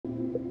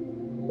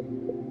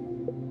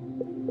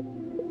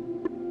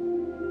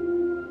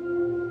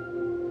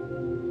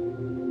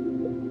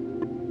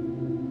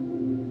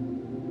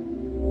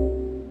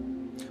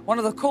One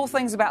of the cool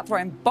things about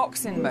throwing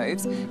boxing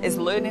moves is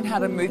learning how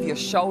to move your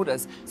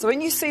shoulders. So when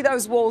you see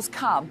those walls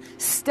come,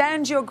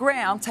 stand your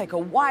ground, take a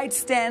wide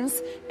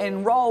stance,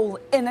 and roll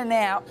in and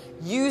out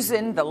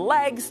using the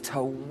legs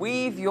to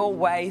weave your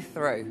way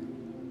through.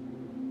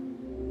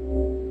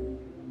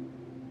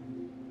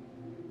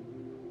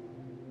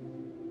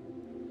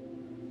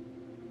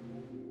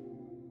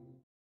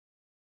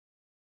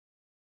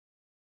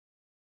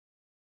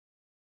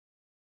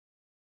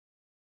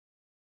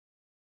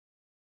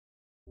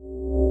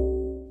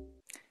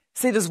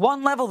 See, there's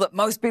one level that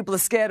most people are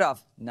scared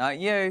of. Not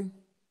you.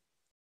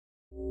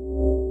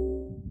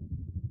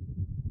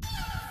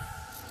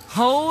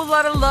 Whole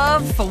lot of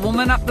love for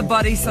warming up the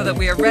body so that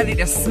we are ready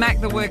to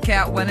smack the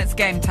workout when it's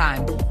game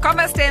time.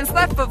 Combat stance,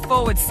 left foot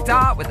forward,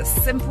 start with a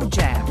simple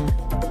jab.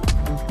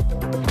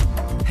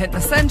 Hit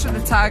the center of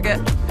the target,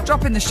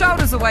 dropping the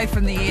shoulders away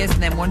from the ears,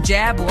 and then one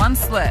jab, one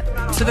slip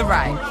to the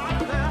right.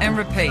 And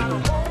repeat.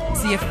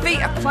 So your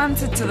feet are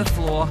planted to the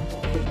floor.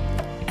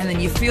 And then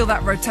you feel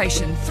that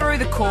rotation through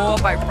the core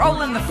by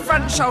rolling the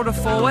front shoulder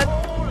forward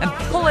and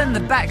pulling the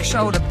back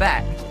shoulder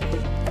back.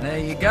 There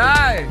you go.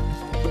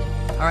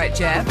 All right,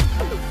 jab,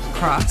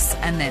 cross,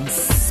 and then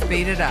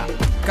speed it up.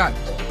 Go.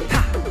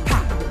 Pa,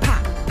 pa,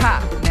 pa,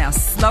 pa. Now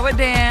slow it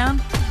down.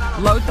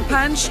 Load the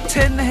punch,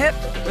 turn the hip,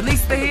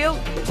 release the heel,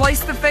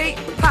 place the feet.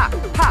 Pa,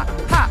 pa,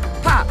 pa,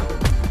 pa.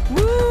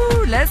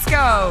 Woo, let's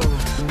go.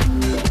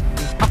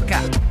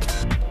 Uppercut.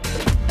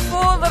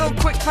 4 little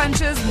quick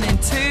punches and then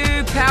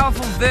 2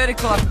 powerful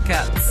vertical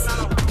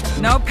uppercuts.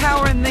 No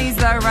power in these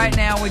though right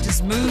now. We're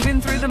just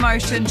moving through the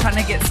motion,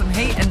 trying to get some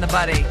heat in the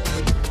body.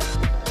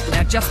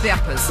 Now just the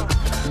uppers.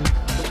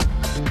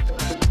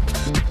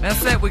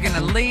 That's it. We're going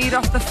to lead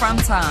off the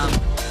front arm.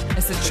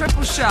 It's a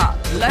triple shot.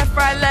 Left,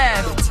 right,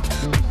 left.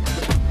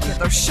 Get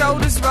those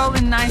shoulders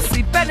rolling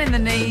nicely. Bending the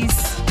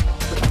knees.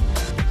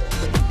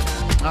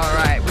 All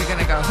right. We're going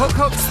to go hook,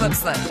 hook, slip,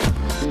 slip.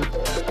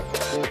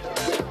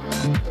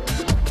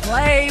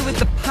 Play with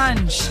the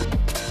punch.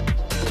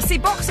 See,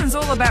 boxing's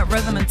all about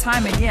rhythm and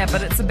timing, yeah,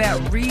 but it's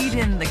about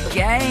reading the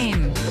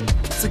game.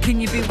 So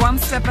can you be one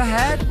step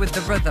ahead with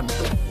the rhythm?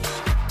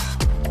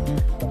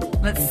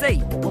 Let's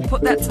see. We'll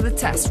put that to the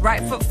test.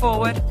 Right foot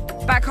forward,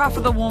 back half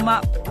of the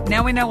warm-up.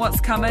 Now we know what's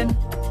coming.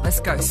 Let's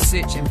go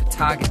searching for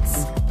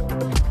targets.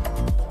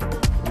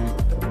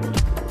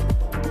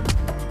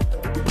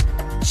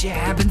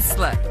 Jab and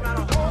slip.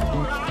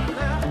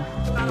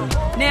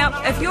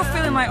 Now, if you're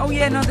feeling like, oh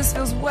yeah, no, this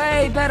feels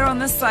way better on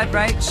this side,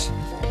 Rach,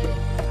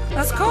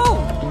 that's cool.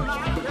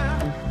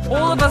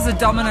 All of us are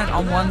dominant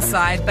on one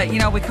side, but you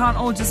know, we can't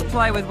all just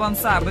play with one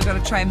side. We've got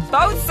to train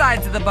both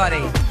sides of the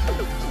body.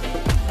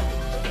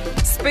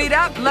 Speed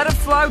up, let it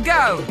flow,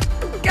 go.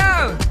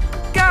 Go,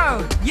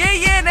 go. Yeah,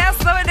 yeah, now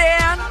slow it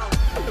down.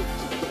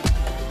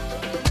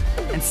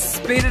 And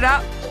speed it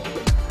up.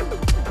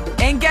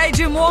 Engage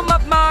in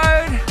warm-up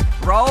mode.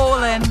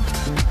 Roll in.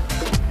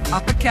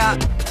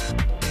 Uppercut.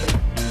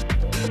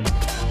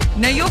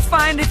 Now you'll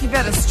find if you've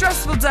had a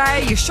stressful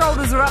day, your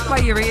shoulders are up by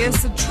your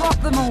ears, so drop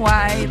them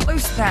away.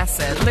 Loose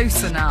acid,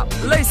 loosen up,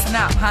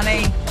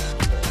 honey.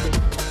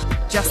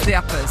 Just the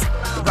uppers.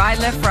 Right,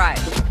 left, right.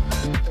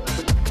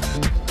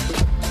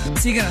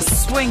 So you're going to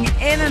swing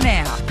in and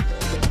out.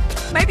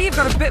 Maybe you've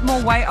got a bit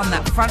more weight on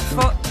that front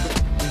foot.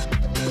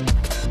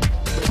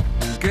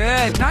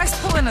 Good. Nice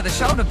pulling of the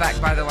shoulder back,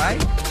 by the way.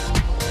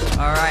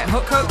 All right,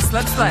 hook, hook,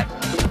 slip, slip.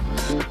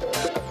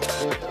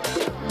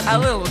 A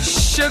little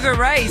Sugar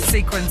Ray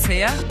sequence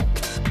here.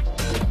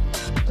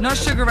 Not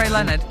Sugar Ray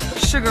Leonard,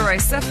 Sugar Ray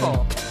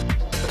Sephor.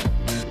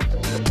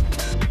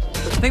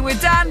 Think we're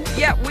done?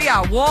 Yep, we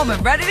are warm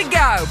and ready to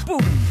go. Boom.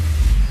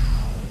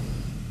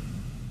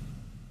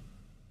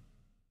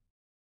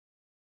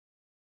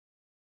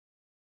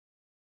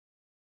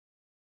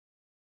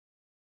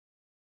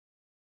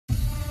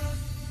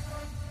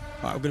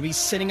 All right, we're going to be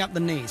setting up the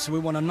knees. So we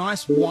want a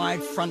nice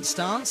wide front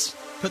stance.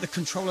 Put the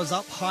controllers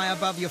up high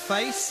above your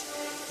face.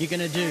 You're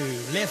going to do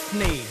left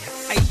knee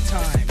 8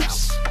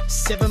 times,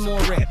 7 more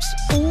reps.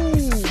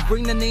 Ooh,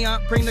 bring the knee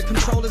up, bring the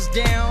controllers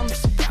down.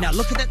 Now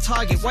look at that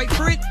target, wait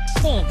for it,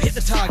 boom, hit the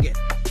target.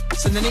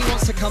 So the knee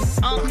wants to come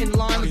up in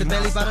line with the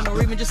belly button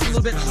or even just a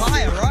little bit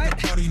higher,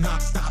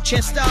 right?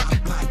 Chest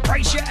up,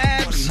 brace your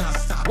abs.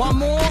 1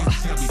 more.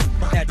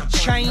 Now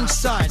change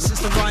sides,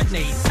 it's the right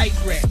knee, 8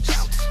 reps.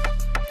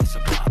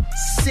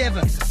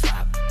 7.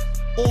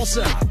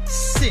 Awesome.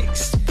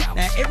 6.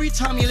 Now, every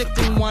time you're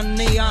lifting one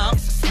knee up,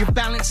 you're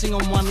balancing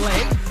on one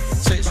leg.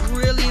 So it's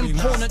really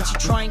important to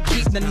try and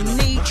keep the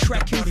knee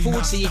tracking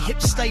forward so your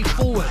hips stay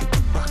forward.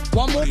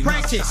 1 more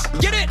practice.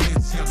 Get it!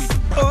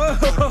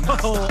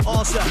 Oh,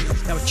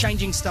 awesome. Now we're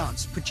changing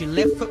stance. Put your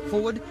left foot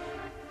forward,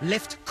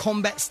 left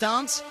combat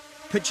stance.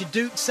 Put your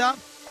dukes up.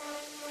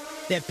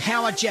 They're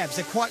power jabs.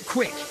 They're quite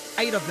quick.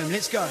 8 of them.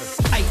 Let's go.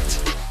 8,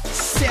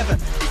 7,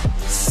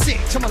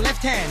 6. Come on,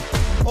 left hand.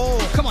 Oh,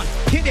 come on.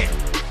 Hit it.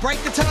 Break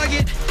the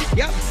target.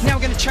 Yep. Now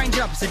we're going to change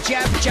it up. It's a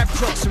jab, jab,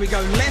 cross. So we go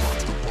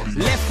left,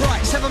 left,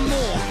 right. 7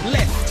 more.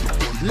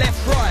 Left,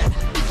 left, right.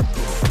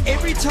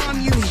 Every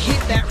time you hit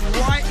that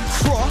right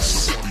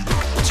cross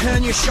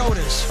turn your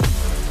shoulders.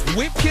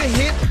 Whip your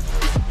hip,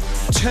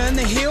 turn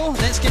the heel.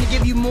 That's going to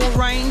give you more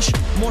range,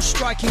 more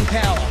striking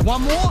power.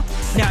 One more.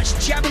 Now it's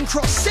jab and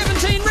cross.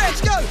 17 reps,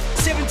 go.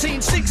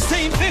 17,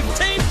 16,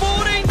 15,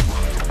 14.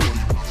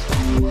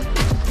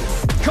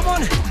 Come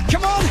on,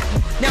 come on.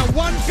 Now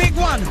one big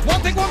one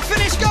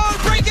finish, go,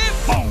 break it.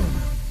 Boom.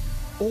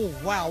 Oh,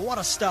 wow, what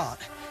a start.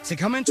 So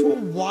come into a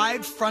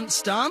wide front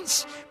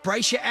stance,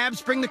 brace your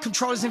abs, bring the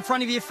controllers in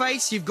front of your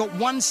face. You've got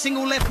one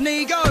single left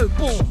knee, go,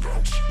 boom.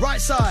 Right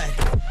side,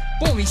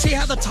 boom. You see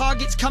how the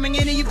target's coming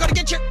in and you've got to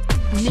get your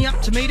knee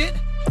up to meet it?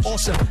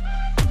 Awesome.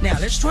 Now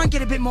let's try and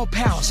get a bit more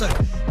power. So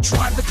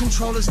drive the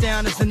controllers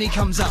down as the knee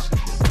comes up.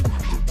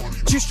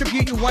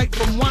 Distribute your weight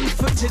from one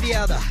foot to the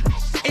other.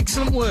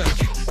 Excellent work.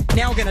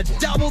 Now we're going to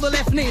double the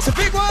left knee. It's a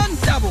big one,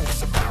 double.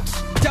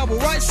 Double,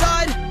 right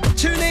side,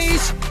 two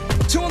knees,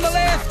 two on the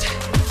left.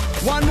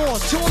 One more,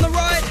 two on the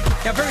right.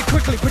 Now very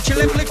quickly, put your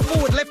left leg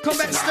forward, left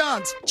combat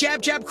stance.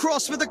 Jab, jab,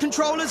 cross with the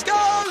controllers,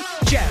 go!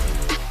 Jab,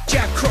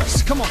 jab,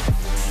 cross, come on.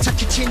 Tuck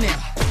your chin now.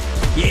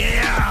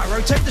 Yeah,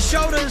 rotate the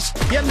shoulders.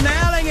 You're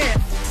nailing it.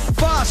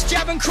 Fast,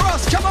 jab and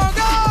cross, come on,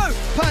 go!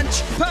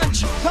 Punch,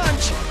 punch,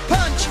 punch,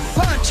 punch,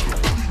 punch.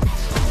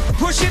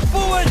 Push it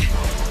forward.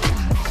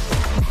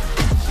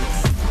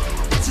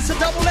 This is a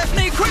double left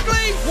knee,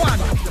 quickly. 1,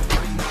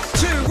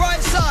 2, right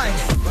side.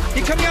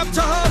 You're coming up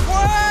to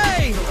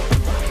halfway.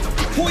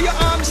 Pull your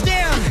arms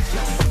down.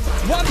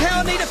 1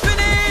 power knee to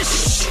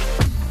finish.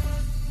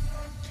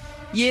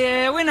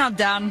 Yeah, we're not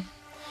done.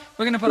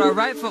 We're going to put our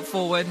right foot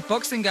forward,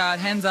 boxing guard,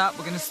 hands up.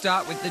 We're going to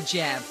start with the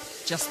jab,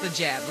 just the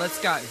jab. Let's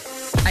go.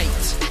 8,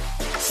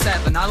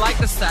 7. I like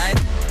the side.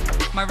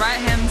 My right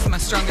hand's my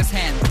strongest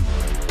hand.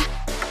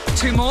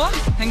 2 more,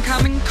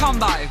 incoming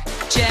combo.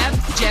 Jab,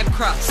 jab,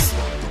 cross.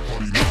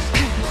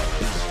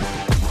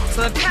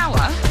 So the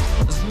power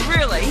is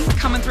really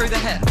coming through the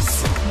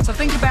hips. So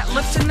think about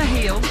lifting the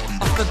heel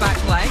off the back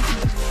leg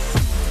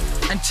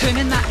and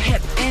turning that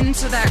hip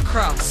into that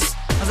cross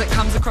as it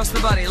comes across the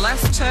body.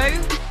 Last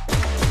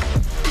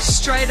 2.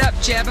 Straight up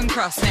jab and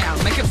cross now.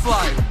 Make it flow.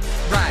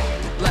 Right,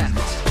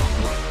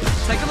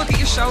 left. Take a look at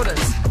your shoulders.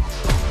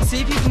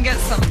 See if you can get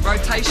some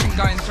rotation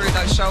going through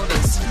those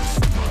shoulders.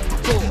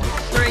 4,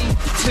 3,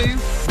 2,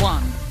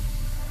 1.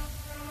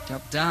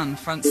 Job done.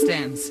 Front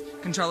stance.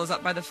 Controllers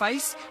up by the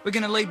face. We're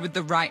going to lead with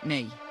the right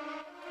knee.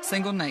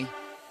 Single knee.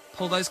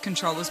 Pull those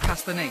controllers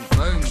past the knee.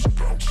 Boom.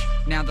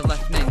 Now the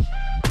left knee.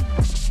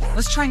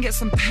 Let's try and get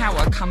some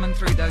power coming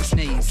through those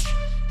knees.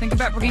 Think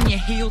about bringing your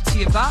heel to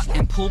your butt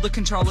and pull the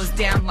controllers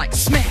down like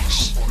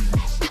smash.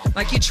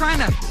 Like you're trying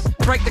to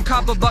break the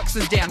cardboard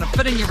boxes down to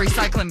fit in your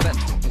recycling bin.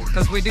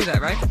 Because we do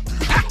that, right?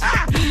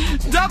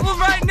 Double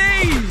right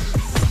knee.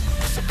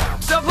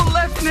 Double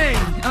left knee.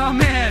 Oh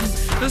man,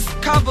 this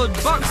cardboard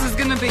box is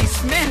going to be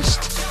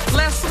smashed.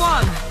 Last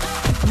one.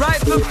 Right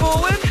foot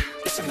forward.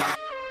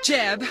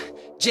 Jab.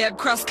 Jab,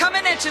 cross,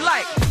 coming at you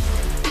like.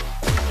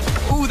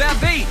 Ooh, that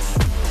beat.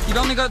 You've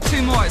only got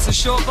 2 more, it's a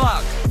short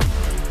block.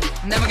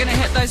 And then we're gonna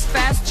hit those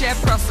fast jab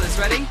crosses,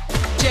 ready?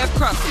 Jab,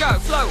 cross, go,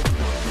 flow.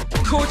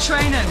 Core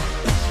training,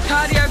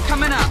 cardio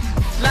coming up.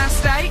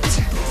 Last 8.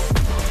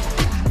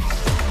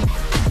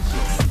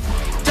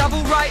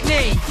 Double right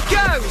knee,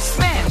 go,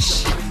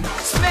 smash.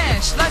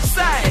 Smash, left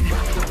side.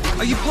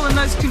 Are you pulling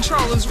those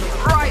controllers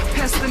right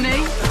past the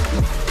knee?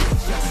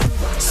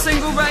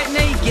 Single right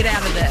knee, get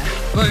out of there.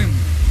 Boom.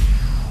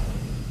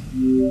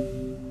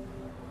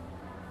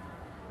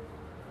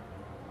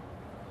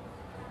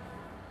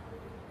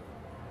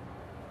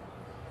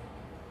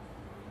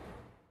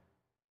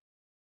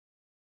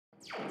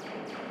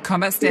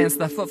 Combat stance,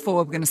 the foot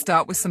forward. We're going to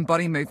start with some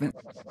body movement.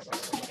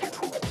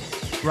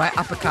 Right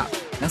uppercut.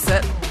 That's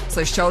it.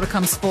 So shoulder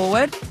comes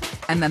forward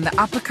and then the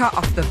uppercut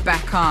off the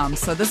back arm.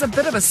 So there's a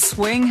bit of a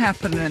swing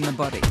happening in the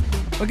body.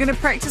 We're going to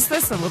practice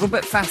this a little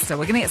bit faster.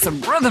 We're going to get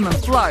some rhythm and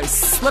flow.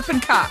 Slip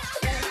and cut.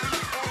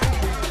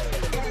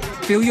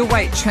 Feel your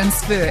weight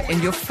transfer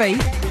in your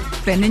feet,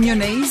 bend in your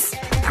knees,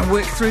 and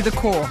work through the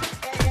core.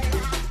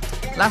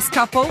 Last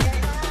couple.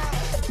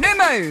 New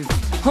move.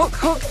 Hook,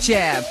 hook,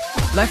 jab.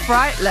 Left,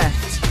 right,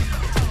 left.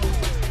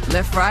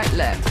 Left, right,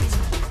 left.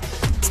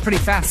 It's pretty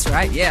fast,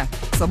 right? Yeah.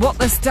 So what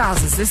this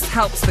does is this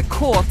helps the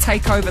core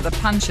take over the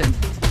punching.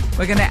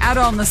 We're going to add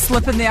on the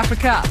slip and the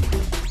uppercut.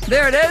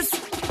 There it is.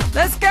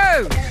 Let's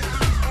go.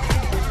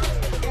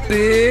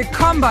 Big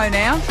combo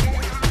now.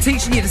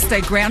 Teaching you to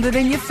stay grounded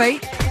in your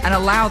feet and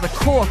allow the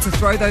core to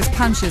throw those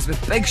punches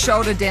with big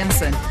shoulder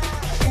dancing.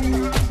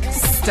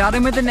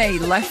 Starting with the knee,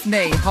 left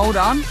knee. Hold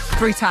on.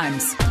 3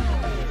 times.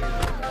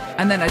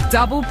 And then a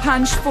double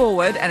punch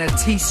forward and a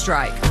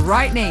T-strike.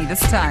 Right knee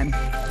this time.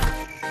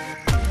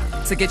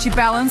 So get your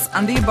balance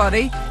under your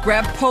body.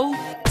 Grab, pull,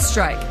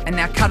 strike. And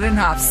now cut it in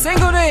half.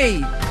 Single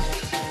knee.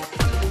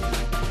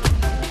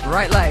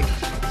 Right leg.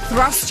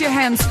 Thrust your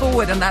hands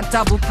forward in that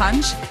double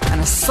punch and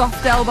a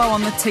soft elbow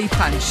on the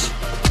T-punch.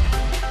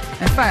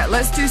 In fact,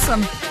 let's do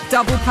some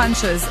double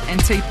punches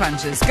and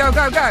T-punches. Go,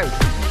 go, go.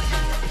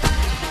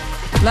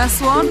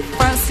 Last one.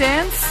 Front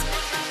stance.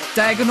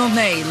 Diagonal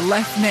knee,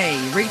 left knee.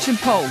 Reach and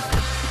pull.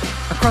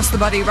 Across the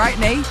body, right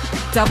knee.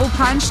 Double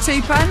punch,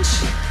 T-punch.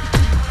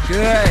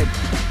 Good.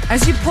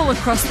 As you pull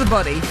across the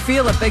body,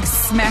 feel a big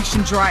smash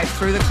and drive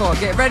through the core.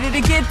 Get ready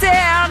to get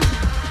down.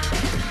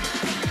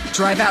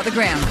 Drive out the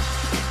ground.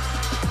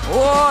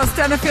 Oh,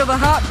 starting to feel the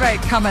heart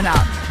rate coming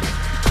up.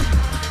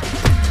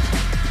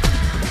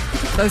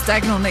 Those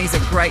diagonal knees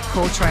are great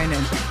core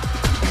training.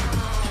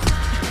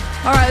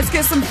 All right, let's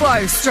get some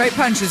flow. Straight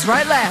punches,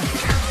 right, left.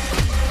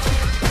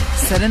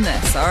 Sit in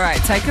this. All right,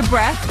 take a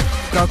breath.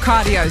 Go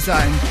cardio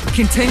zone.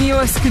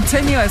 Continuous,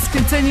 continuous,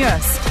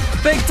 continuous.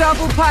 Big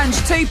double punch,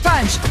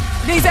 T-punch.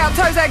 Knees out,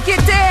 toes out, get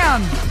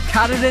down.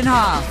 Cut it in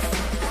half.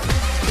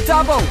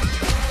 Double.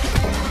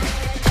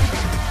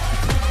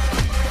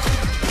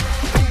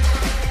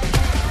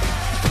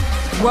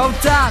 Well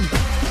done.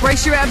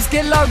 Brace your abs,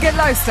 get low,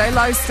 stay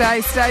low,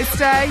 stay.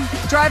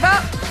 Drive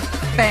up,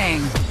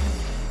 bang.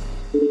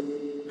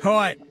 All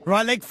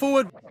right leg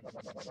forward.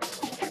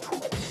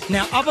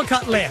 Now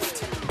uppercut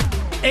left.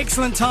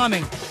 Excellent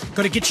timing.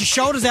 Got to get your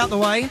shoulders out the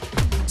way.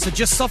 So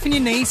just soften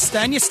your knees,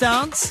 stay in your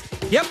stance.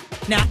 Yep.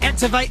 Now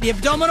activate the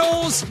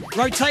abdominals.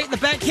 Rotate the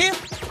back hip.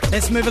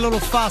 Let's move a little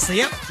faster.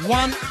 Yep.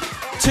 1,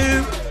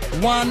 2,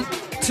 1,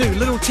 2.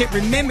 Little tip.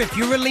 Remember, if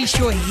you release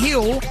your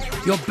heel,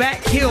 your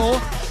back heel,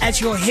 as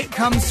your hip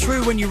comes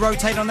through when you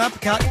rotate on the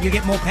uppercut, you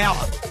get more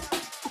power.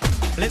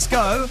 Let's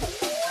go.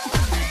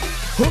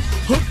 Hook,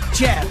 hook,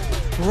 jab.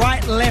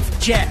 Right,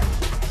 left, jab.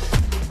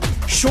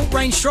 Short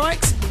range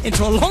strikes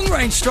into a long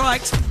range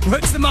strikes.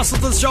 Works the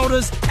muscles of the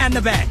shoulders and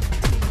the back.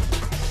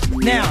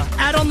 Now,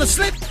 add on the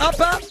slip,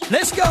 upper.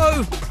 Let's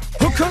go.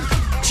 Hook,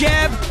 hook,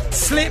 jab,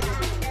 slip,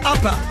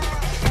 upper.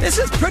 This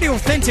is pretty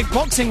authentic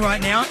boxing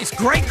right now. It's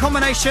great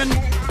combination.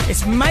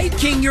 It's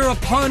making your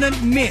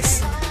opponent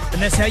miss.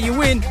 And that's how you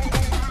win.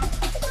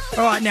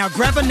 All right, now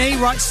grab a knee,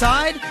 right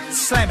side,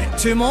 slam it.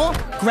 2 more,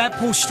 grab,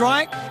 pull,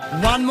 strike.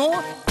 1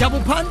 more,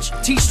 double punch,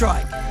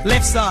 T-strike.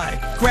 Left side,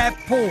 grab,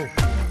 pull.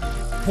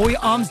 Pull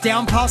your arms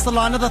down past the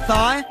line of the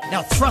thigh.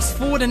 Now thrust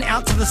forward and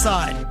out to the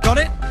side. Got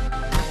it?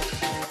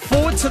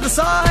 Forward to the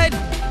side,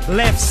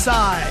 left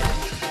side.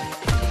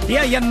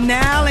 Yeah, you're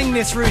nailing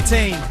this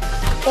routine.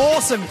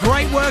 Awesome,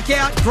 great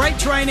workout, great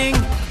training.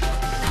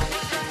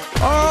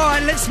 All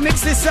right, let's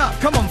mix this up.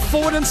 Come on,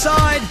 forward and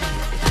side.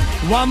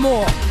 1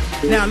 more.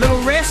 Now, a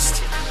little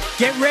rest.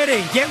 Get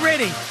ready, get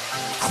ready.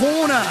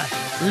 Corner,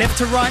 left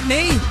to right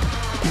knee,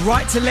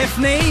 right to left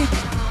knee,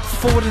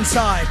 forward and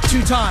side,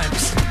 2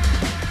 times.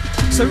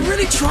 So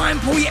really try and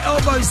pull your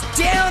elbows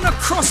down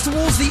across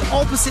towards the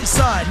opposite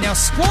side. Now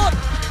squat,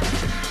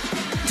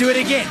 do it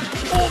again,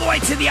 all the way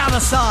to the other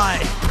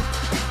side.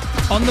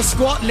 On the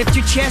squat, lift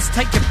your chest,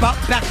 take your butt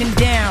back and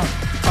down.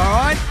 All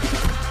right?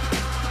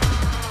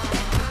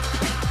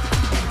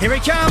 Here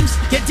it comes,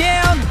 get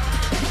down.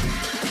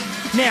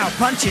 Now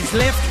punches,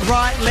 left,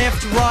 right,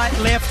 left, right,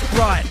 left,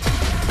 right.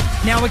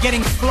 Now we're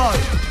getting flow.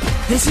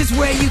 This is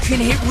where you can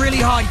hit really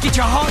hard. Get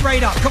your heart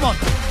rate up, come on.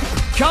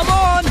 Come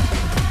on.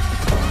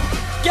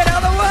 Get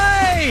out of the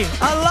way.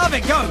 I love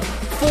it, go.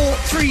 4,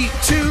 3,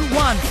 2,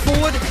 1,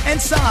 forward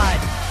and side.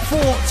 4,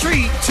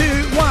 3, 2,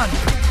 1.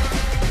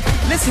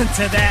 Listen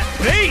to that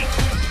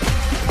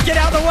beat. Get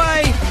out of the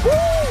way.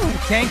 Woo!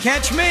 Can't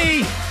catch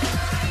me.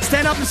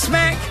 Stand up and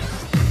smack.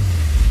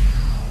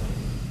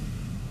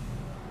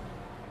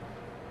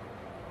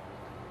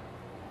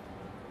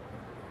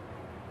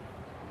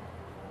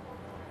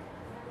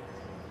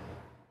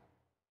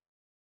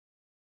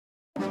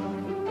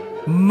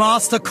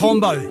 Master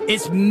combo.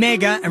 It's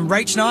mega, and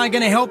Rach and I are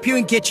going to help you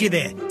and get you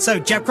there. So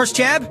jab, cross,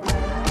 jab,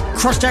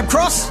 cross, jab,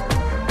 cross,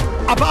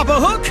 upper, upper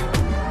hook,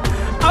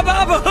 upper,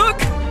 upper hook.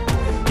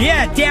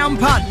 Yeah, down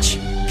punch.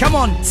 Come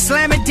on,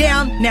 slam it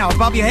down. Now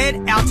above your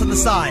head, out to the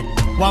side.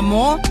 1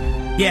 more.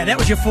 Yeah, that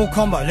was your full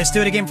combo. Let's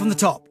do it again from the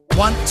top.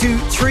 1, 2,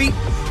 3,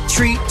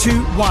 3,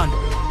 2, 1.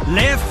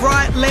 Left,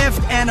 right,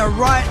 left, and a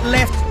right,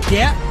 left.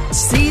 Yeah,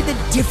 see the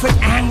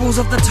different angles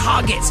of the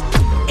targets.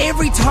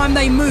 Every time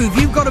they move,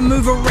 you've got to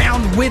move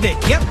around with it.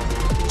 Yep.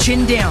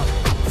 Chin down.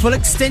 Full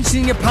extension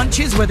in your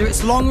punches, whether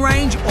it's long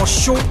range or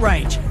short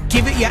range.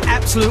 Give it your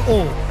absolute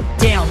all.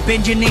 Down,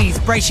 bend your knees,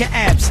 brace your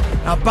abs.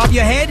 Now above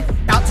your head,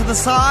 out to the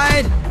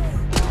side.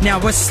 Now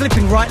we're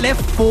slipping right,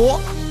 left. 4,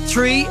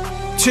 3,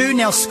 2.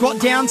 Now squat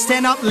down,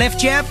 stand up, left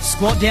jab.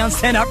 Squat down,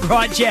 stand up,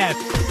 right jab.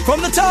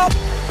 From the top.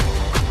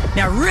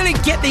 Now really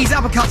get these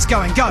uppercuts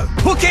going. Go.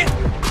 Hook it.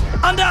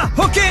 Under.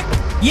 Hook it.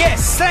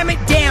 Yes. Slam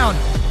it down.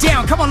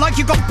 Down. Come on, like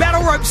you've got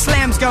battle rope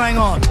slams going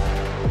on.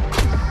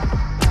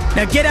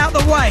 Now get out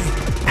the way.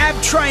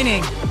 Ab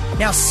training.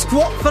 Now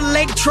squat for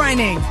leg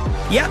training.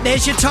 Yep,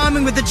 there's your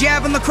timing with the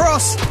jab and the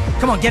cross.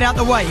 Come on, get out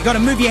the way. You got to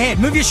move your head,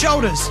 move your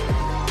shoulders.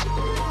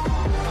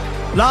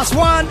 Last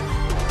one.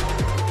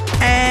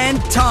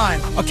 And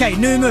time. Okay,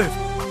 new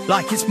move.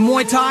 Like it's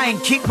Muay Thai and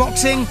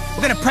kickboxing.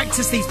 We're going to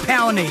practice these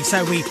power knees.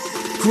 So we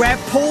grab,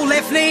 pull,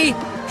 left knee,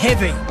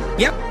 heavy.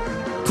 Yep.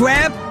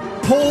 Grab,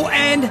 pull,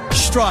 and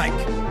strike.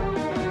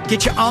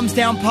 Get your arms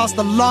down past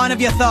the line of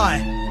your thigh.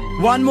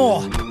 1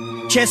 more.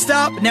 Chest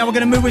up. Now we're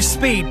going to move with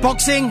speed.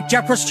 Boxing,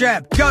 jab, cross,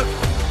 jab. Go.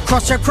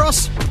 Cross, jab,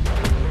 cross.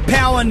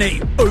 Power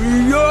knee.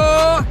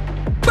 Ooh-yah!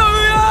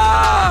 Booyah!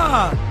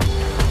 Ah!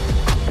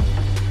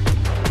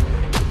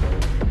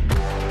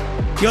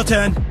 Your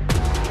turn.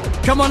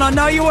 Come on, I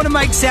know you want to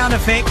make sound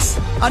effects.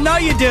 I know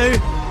you do.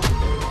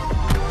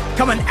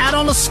 Come on, add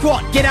on a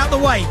squat. Get out the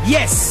way.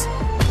 Yes.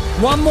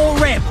 One more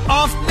rep.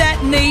 Off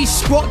that knee,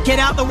 squat, get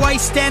out the way,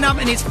 stand up,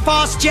 and it's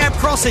fast jab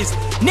crosses.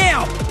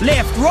 Now,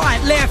 left,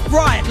 right, left,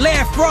 right,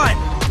 left, right.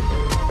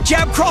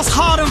 Jab cross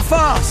hard and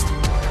fast.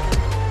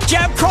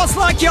 Jab cross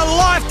like your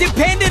life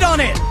depended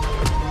on it.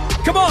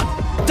 Come on,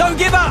 don't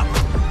give up.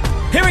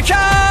 Here it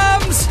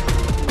comes.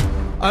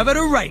 Over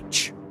to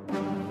Rach.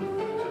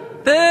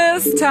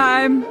 This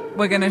time,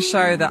 we're going to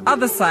show the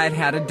other side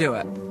how to do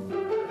it.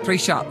 3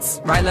 shots.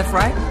 Right, left,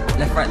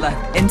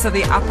 left. Into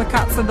the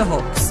uppercuts and the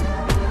hooks.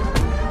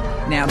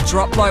 Now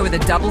drop low with a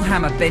double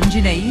hammer. Bend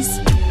your knees.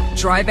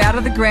 Drive out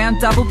of the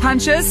ground. Double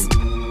punches.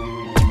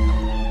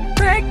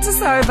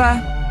 Practice over.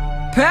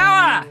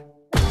 Power!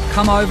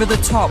 Come over the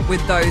top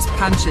with those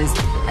punches.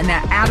 And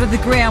now out of the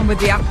ground with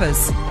the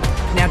uppers.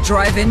 Now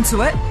drive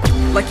into it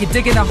like you're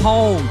digging a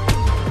hole.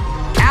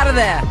 Out of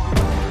there.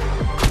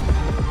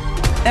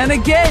 And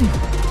again.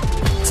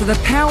 So the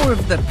power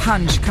of the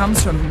punch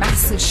comes from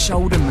massive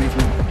shoulder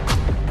movement,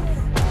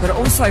 but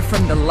also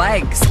from the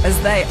legs as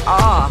they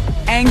are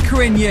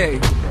anchoring you.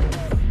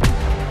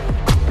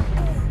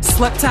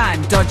 Slip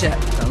time, dodge it.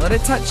 Don't let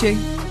it touch you.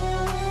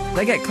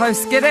 They get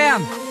close, get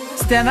down.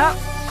 Stand up.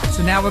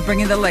 So now we're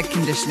bringing the leg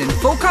conditioning.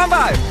 Full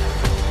combo.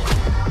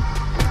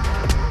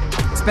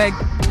 It's big,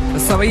 but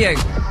so are you.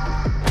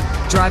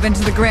 Drive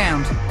into the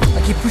ground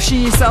like you're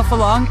pushing yourself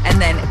along and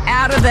then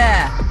out of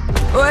there.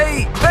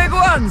 Oi, big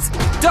ones.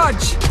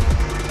 Dodge.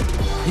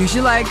 Use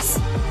your legs.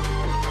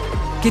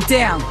 Get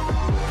down.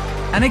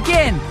 And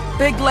again,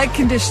 big leg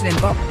conditioning,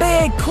 but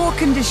big core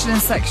conditioning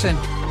section.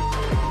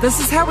 This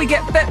is how we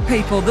get fit,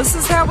 people. This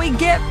is how we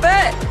get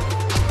fit.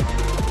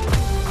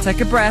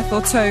 Take a breath,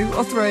 or 2,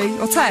 or 3,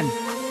 or 10.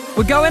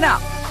 We're going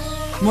up.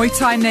 Muay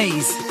Thai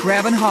knees.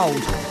 Grab and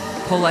hold.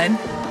 Pull in.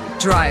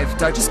 Drive.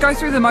 Don't just go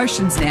through the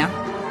motions now.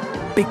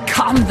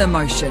 Become the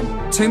motion.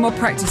 2 more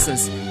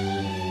practices.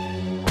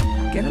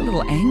 Get a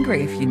little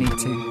angry if you need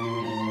to.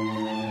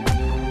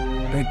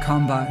 Big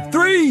combo.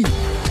 3.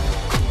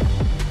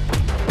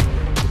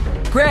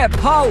 Grab,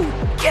 hold.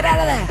 Get out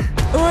of there.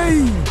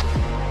 Oi.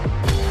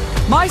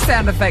 My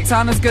sound effects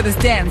aren't as good as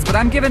Dan's, but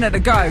I'm giving it a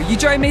go. You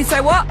join me, say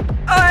what?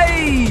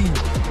 Oi.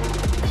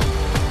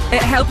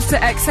 It helps to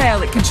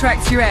exhale. It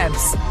contracts your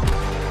abs.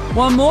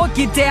 1 more.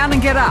 Get down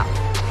and get up.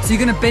 So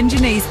you're going to bend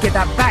your knees, get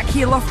that back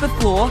heel off the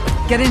floor,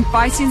 get in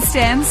fighting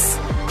stance.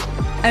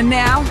 And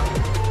now,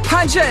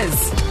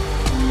 punches.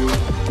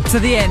 To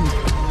the end.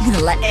 You're going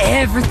to let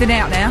everything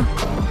out now.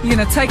 You're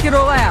going to take it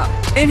all out.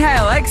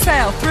 Inhale,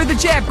 exhale, through the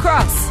jab,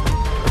 cross.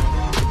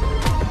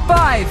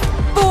 5,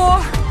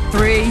 4,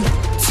 3,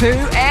 2,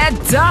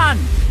 and done.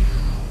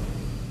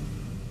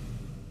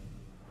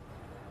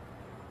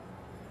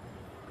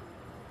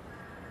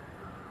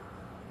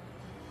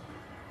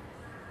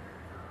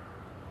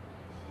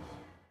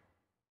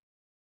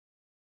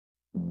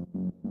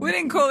 We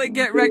didn't call it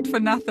get wrecked for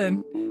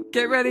nothing.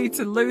 Get ready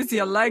to lose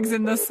your legs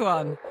in this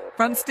one.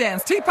 Front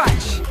stance,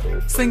 T-punch,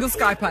 single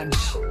sky punch.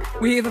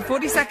 We're here for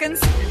 40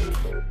 seconds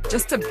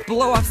just to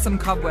blow off some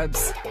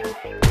cobwebs.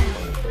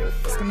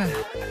 Just gonna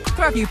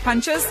throw a few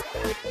punches,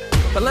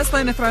 but let's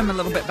learn to throw them a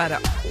little bit better.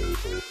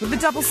 With the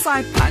double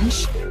side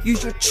punch,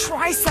 use your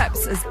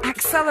triceps as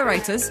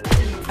accelerators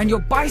and your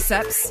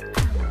biceps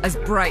as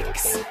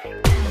brakes.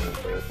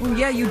 Oh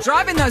yeah, you're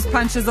driving those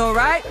punches, all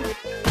right?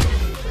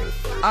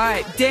 All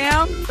right,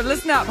 down, but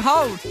listen up,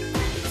 hold.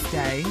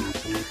 Stay.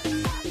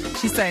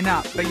 She's saying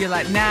up, but you're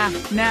like, nah,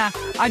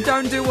 I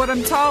don't do what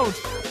I'm told.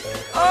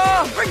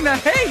 Oh, bring the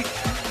heat.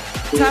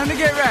 Time to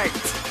get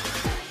wrecked.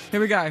 Here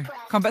we go.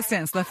 Combat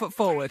stance, left foot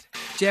forward.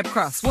 Jab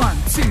cross, 1,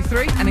 2,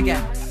 3, and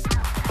again.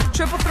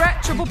 Triple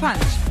threat, triple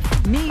punch.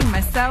 Me,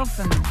 myself,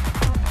 and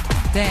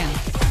Dan.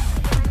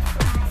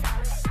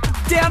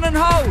 Down and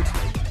hold.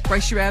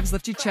 Brace your abs,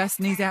 lift your chest,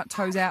 knees out,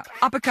 toes out.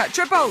 Uppercut,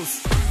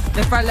 triples.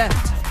 Left, right,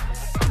 left.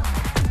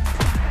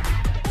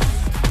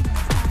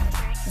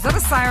 Is that a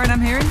siren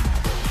I'm hearing?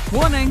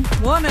 Warning,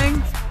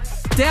 warning.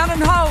 Down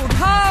and hold,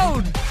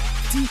 hold.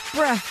 Deep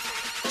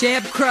breath.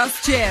 Jab,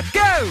 cross, jab,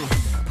 go.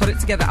 Put it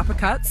together,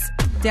 uppercuts.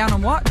 Down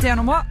on what? Down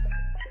on what?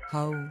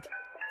 Hold.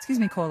 Excuse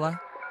me,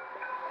 caller.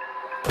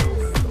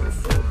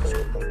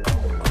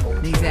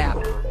 Knees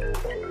out.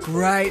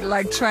 Great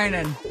leg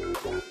training.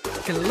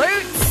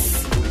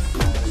 Glutes.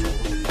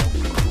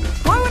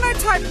 Why when I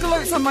type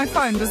glutes on my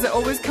phone, does it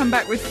always come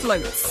back with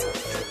floats?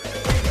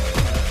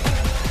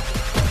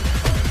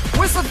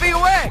 Whistle for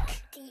your work.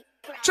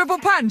 Triple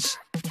punch.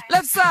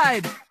 Left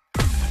side.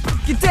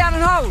 Get down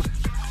and hold.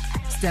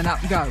 Stand up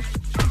and go.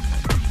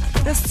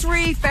 There's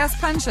 3 fast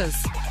punches.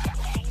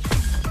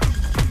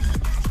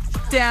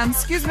 Down,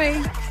 excuse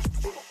me.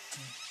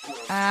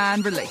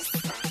 And release.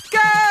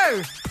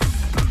 Go!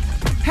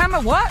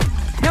 Hammer what?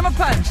 Hammer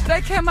punch.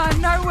 They came out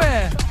of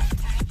nowhere.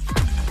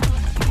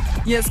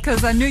 Yes,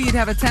 because I knew you'd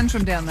have a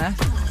tantrum down there.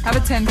 Have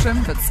a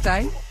tantrum, but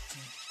stay.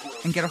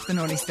 And get off the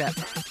naughty step.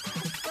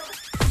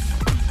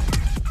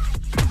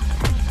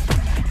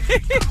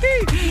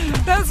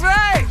 That's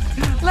right.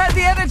 Let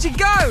the energy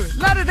go.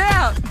 Let it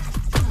out.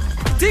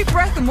 Deep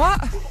breath and what?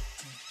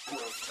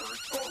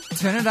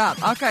 Turn it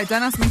up. Okay,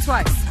 don't ask me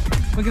twice.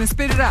 We're going to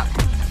speed it up.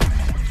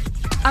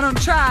 I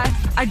don't try,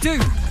 I do.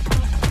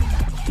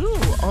 Do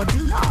or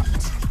do not.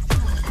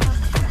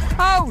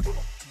 Hold.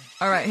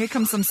 All right, here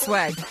comes some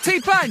swag.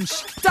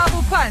 T-punch,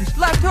 double punch,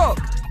 left hook.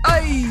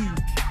 Ay.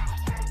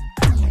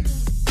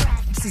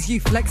 This is you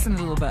flexing a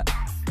little bit.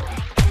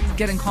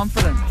 Getting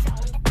confident.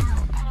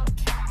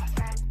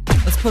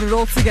 Let's put it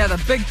all together.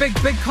 Big, big,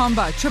 big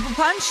combo. Triple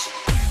punch,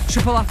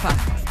 triple upper.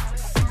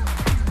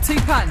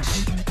 T-punch.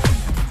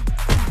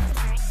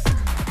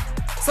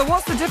 So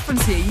what's the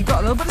difference here? You've got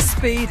a little bit of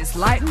speed, it's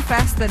light and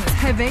fast, then it's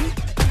heavy.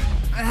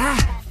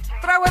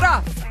 Throw it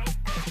off.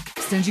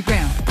 Stand your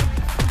ground.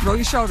 Roll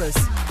your shoulders.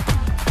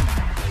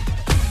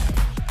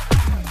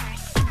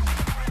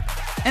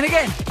 And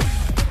again.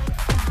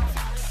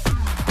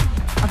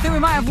 I think we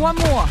might have one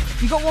more.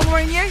 You got one more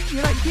in you?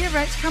 You're like, yeah,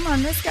 Rach, come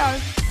on, let's go.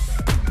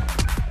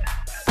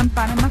 I'm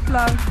finding my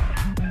flow.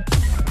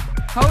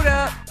 Hold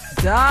up.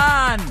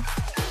 Done.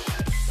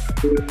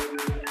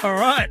 All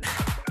right.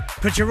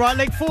 Put your right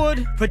leg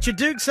forward. Put your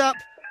dukes up.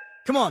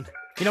 Come on.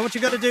 You know what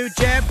you got to do?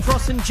 Jab,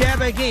 cross, and jab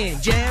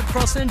again. Jab,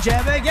 cross, and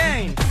jab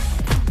again.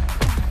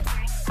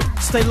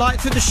 Stay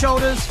light through the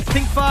shoulders.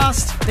 Think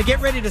fast. Now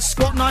get ready to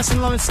squat nice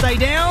and low and stay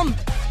down.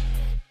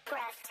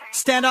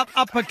 Stand up,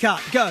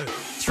 uppercut. Go.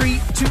 3,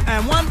 2,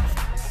 and 1.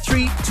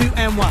 3, 2,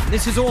 and 1.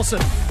 This is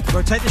awesome.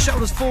 Rotate the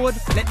shoulders forward.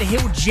 Let the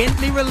heel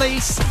gently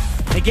release.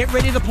 Now get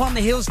ready to plant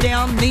the heels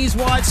down. Knees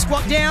wide.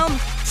 Squat down.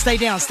 Stay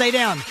down. Stay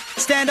down.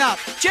 Stand up.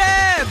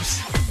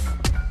 Jabs.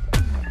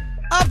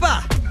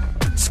 Upper.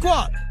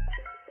 Squat.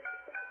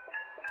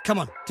 Come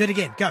on. Do it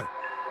again. Go.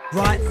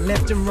 Right,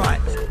 left, and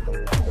right.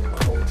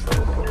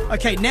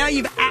 Okay, now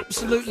you've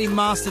absolutely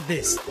mastered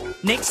this.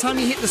 Next time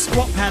you hit the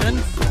squat pattern,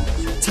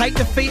 take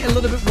the feet a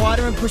little bit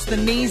wider and push the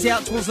knees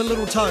out towards the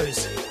little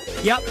toes.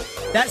 Yep,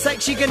 that's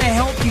actually going to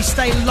help you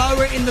stay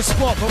lower in the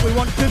squat, but we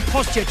want good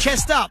posture.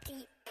 Chest up.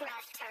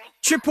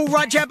 Triple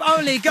right jab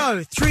only.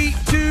 Go. 3,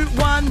 2,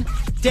 1.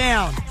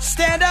 Down.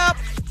 Stand up.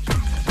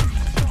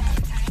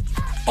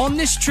 On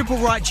this triple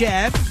right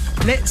jab,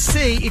 let's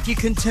see if you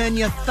can turn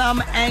your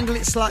thumb, angle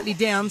it slightly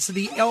down so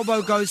the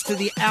elbow goes to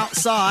the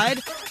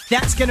outside.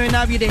 That's going to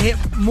enable you to hit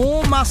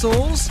more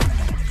muscles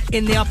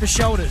in the upper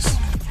shoulders.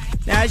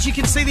 Now, as you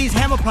can see, these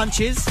hammer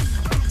punches,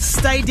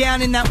 stay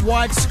down in that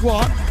wide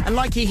squat and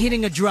like you're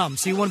hitting a drum.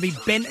 So you want to be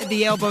bent at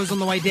the elbows on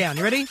the way down.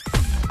 You ready?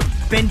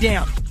 Bend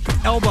down.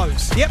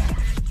 Elbows. Yep.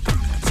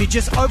 So you're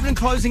just open and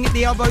closing at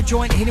the elbow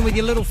joint, hitting with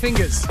your little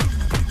fingers.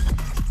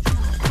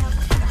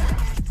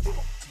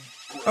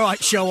 All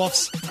right,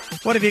 show-offs.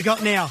 What have you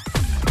got now?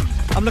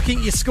 I'm looking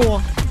at your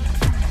score.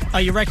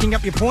 Are you racking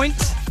up your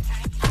points?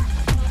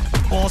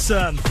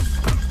 Awesome.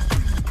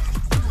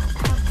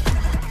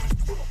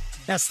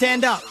 Now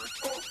stand up.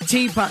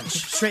 T-punch.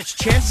 Stretch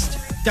chest.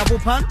 Double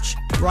punch.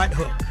 Right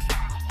hook.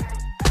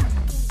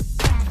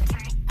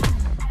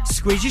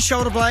 Squeeze your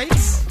shoulder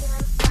blades.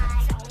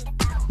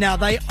 Now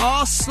they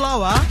are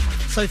slower,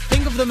 so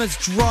think of them as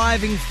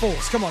driving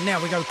force. Come on,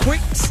 now we go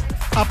quicks,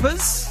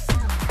 uppers.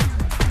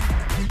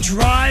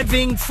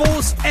 Driving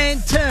force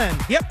and turn.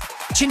 Yep.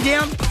 Chin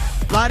down.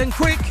 Light and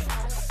quick.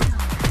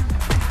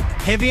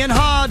 Heavy and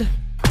hard.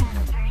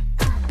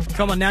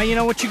 Come on, now you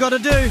know what you got to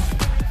do.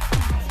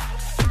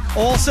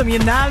 Awesome.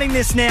 You're nailing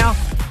this now.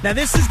 Now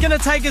this is going to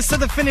take us to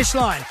the finish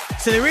line.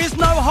 So there is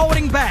no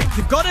holding back.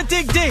 You've got to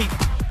dig deep.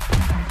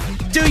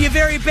 Do your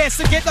very best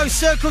to get those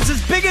circles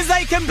as big as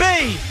they can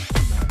be.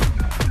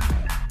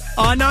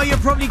 I know you're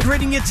probably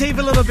gritting your teeth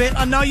a little bit.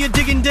 I know you're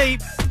digging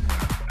deep.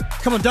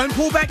 Come on, don't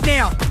pull back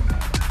now.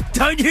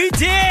 Don't you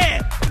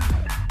dare!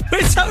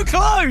 We're so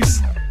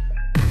close!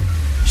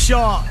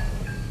 Shot.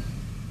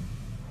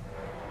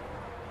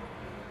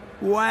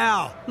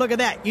 Wow, look at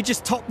that. You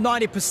just topped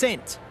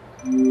 90%.